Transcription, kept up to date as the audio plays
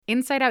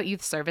Inside Out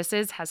Youth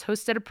Services has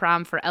hosted a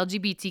prom for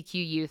LGBTQ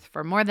youth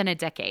for more than a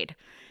decade.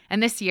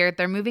 And this year,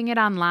 they're moving it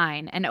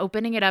online and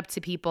opening it up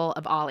to people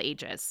of all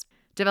ages.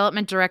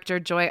 Development Director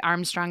Joy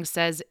Armstrong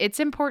says it's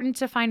important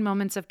to find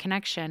moments of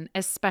connection,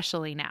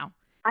 especially now.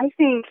 I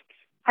think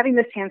having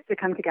this chance to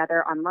come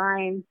together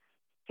online,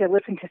 to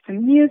listen to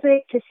some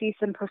music, to see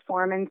some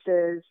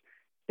performances,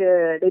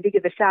 to maybe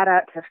give a shout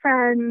out to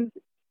friends,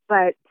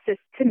 but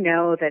just to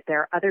know that there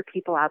are other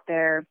people out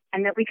there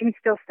and that we can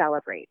still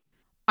celebrate.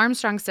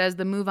 Armstrong says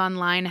the move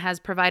online has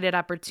provided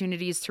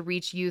opportunities to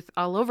reach youth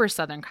all over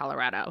Southern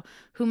Colorado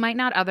who might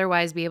not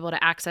otherwise be able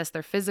to access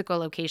their physical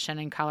location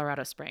in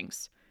Colorado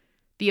Springs.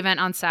 The event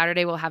on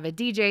Saturday will have a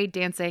DJ,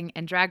 dancing,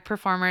 and drag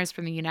performers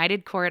from the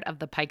United Court of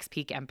the Pikes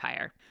Peak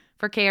Empire.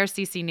 For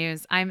KRCC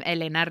News, I'm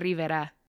Elena Rivera.